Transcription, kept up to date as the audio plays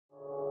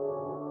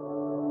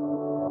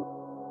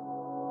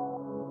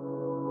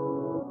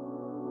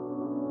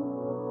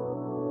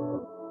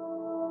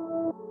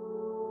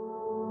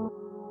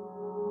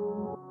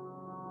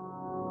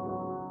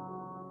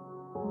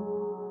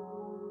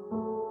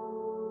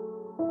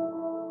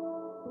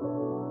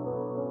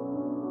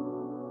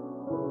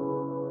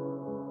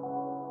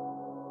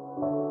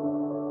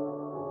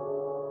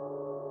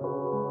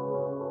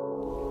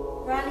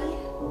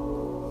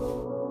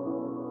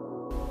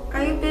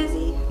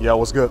Yeah,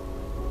 what's good?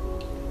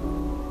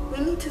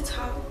 We need to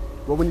talk.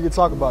 What we need to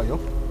talk about, yo?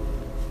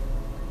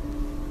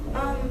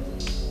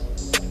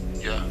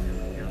 Yeah.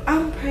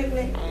 I'm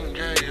pregnant.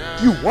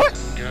 You what?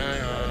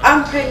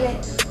 I'm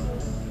pregnant.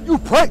 You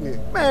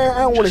pregnant? Man,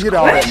 I don't want to hear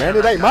all that, man.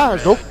 It ain't mine,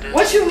 though.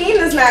 What you mean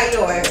it's not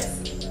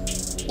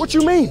yours? What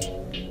you mean?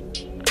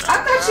 I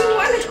thought you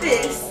wanted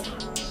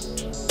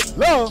this.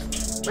 Love?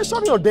 Man,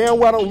 shawty know damn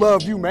well I don't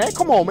love you, man.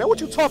 Come on, man. What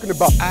you talking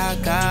about? I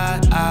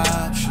got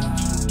options.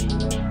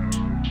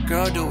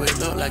 Girl, do it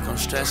look like I'm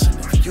stressing?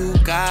 If you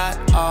got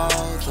all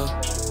the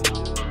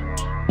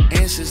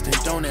answers, then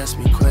don't ask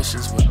me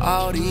questions with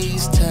all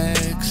these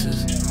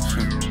texts.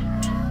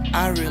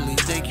 I really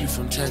think you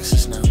from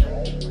Texas now.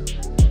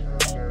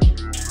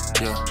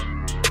 Yeah,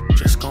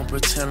 just gon'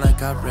 pretend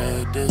like I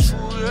read this.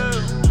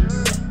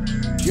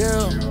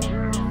 Yeah,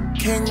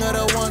 king of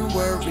the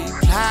one-word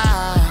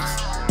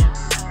replies.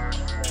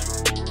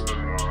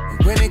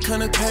 And when it come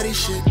to petty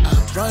shit,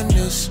 I run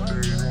this.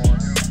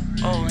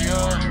 Oh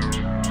yeah.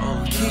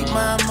 Keep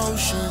my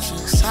emotions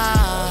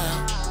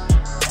inside.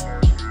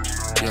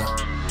 Yeah,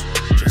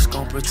 just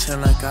gon'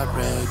 pretend like I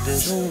read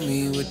this. Do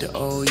me with the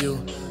OU.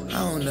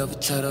 I don't ever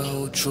tell the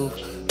whole truth.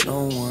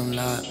 No one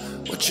lie.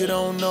 What you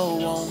don't know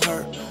won't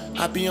hurt.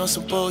 I be on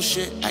some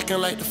bullshit, acting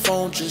like the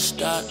phone just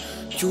died.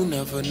 You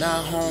never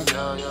not home.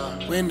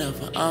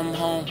 Whenever I'm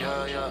home.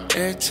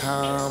 Every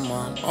time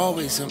I'm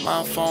always in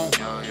my phone,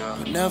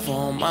 but never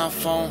on my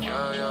phone.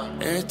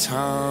 Every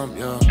time,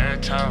 yeah.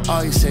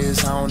 All you say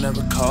is I don't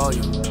ever call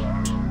you.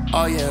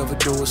 All you ever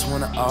do is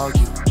wanna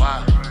argue.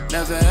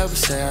 Never ever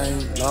say I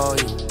ain't loyal.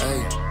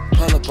 Hey,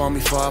 pull up on me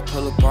before I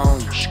pull up on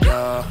you.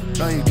 Yeah,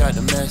 know you got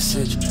the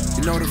message.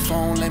 You know the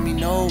phone, let me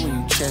know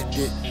when you checked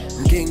it.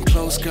 I'm getting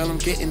close, girl, I'm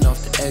getting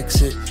off the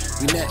exit.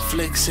 We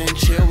Netflix and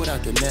chill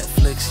without the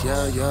Netflix.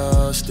 Yeah,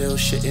 yeah, still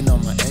shitting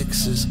on my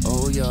exes.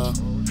 Oh yeah,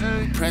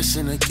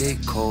 pressing the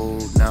gate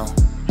cold now.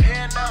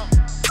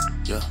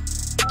 Yeah,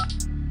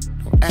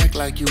 don't act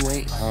like you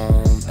ain't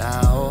home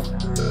now.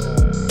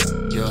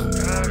 Yeah,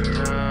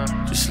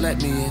 just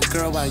let me in,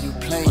 girl, while you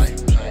playing.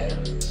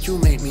 You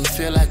make me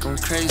feel like I'm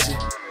crazy.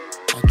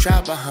 I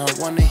drive behind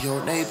one of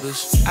your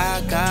neighbors.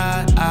 I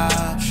got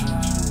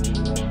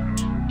options.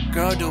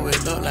 Girl, do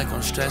it look like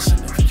I'm stressing?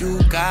 If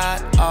you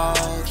got all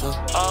the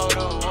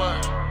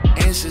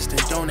what? Answers, then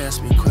don't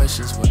ask me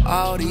questions with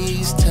all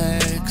these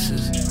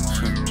texts.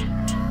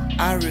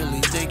 I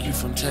really think you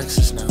from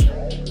Texas now.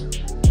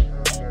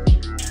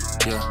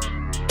 Yeah,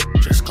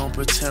 just gon'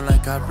 pretend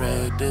like I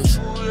read this.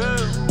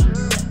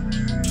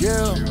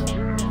 Yeah,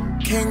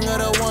 king of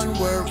the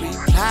one-word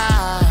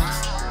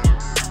replies.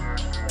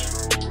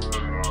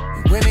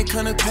 And when it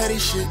come to petty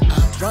shit,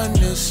 I run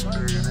this.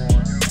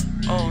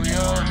 Oh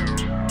yeah.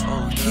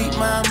 Keep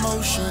my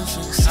emotions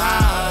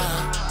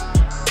inside.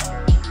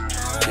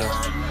 Yeah,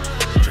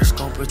 just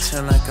gon'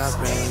 pretend like I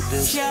read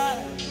this.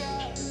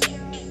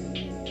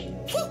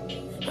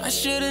 I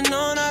should've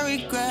known, I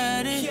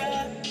regret it.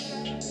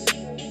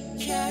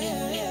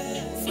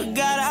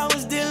 Forgot I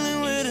was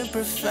dealing with a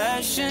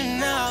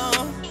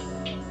professional.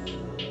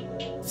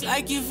 It's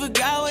like you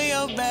forgot where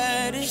your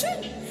bed is.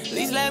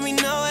 Please let me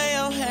know where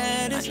your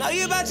head is. I know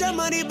you about your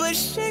money, but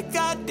shit,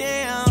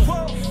 goddamn.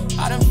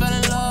 I done fell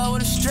in love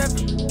with a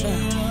stripper.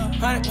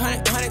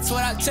 100 to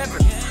without temper.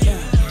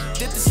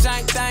 Did the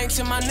same thing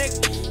to my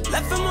nigga.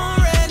 Left him on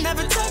red,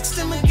 never text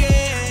him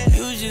again.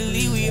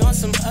 Usually we on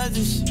some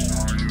other shit.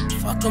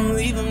 Fuck him,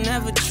 leave him,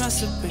 never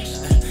trust a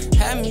bitch.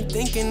 Had me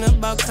thinking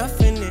about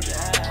cuffing it.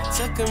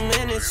 Took a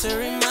minute to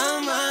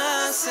remind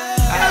myself.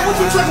 Hey, what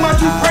you talking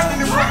about? You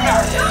pregnant right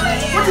now?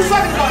 What you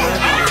talking about?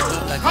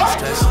 Huh?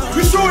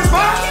 You sure it's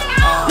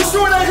mine? You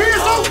sure that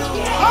his though?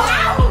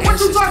 Huh? What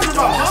you talking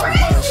about? Huh?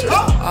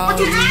 What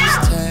you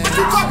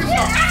talking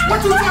about?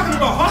 What you talking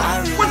about? Huh?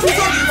 What you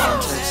talking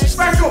about?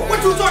 Back up. What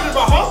you talking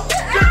about? Huh?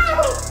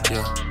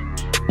 Yeah,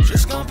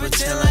 just gon'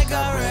 pretend like I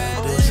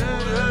read this.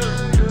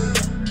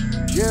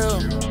 Yeah,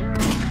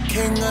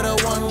 king of the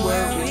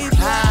one-word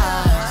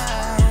replies.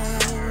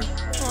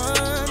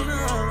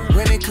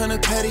 When it come to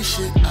petty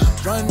shit, I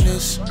run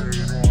this.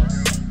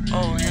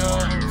 Oh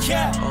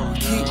yeah. Oh,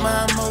 keep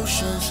my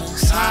emotions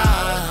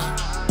inside.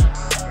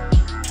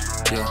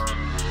 Yeah,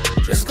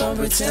 just gon'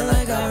 pretend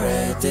like I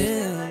read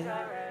this.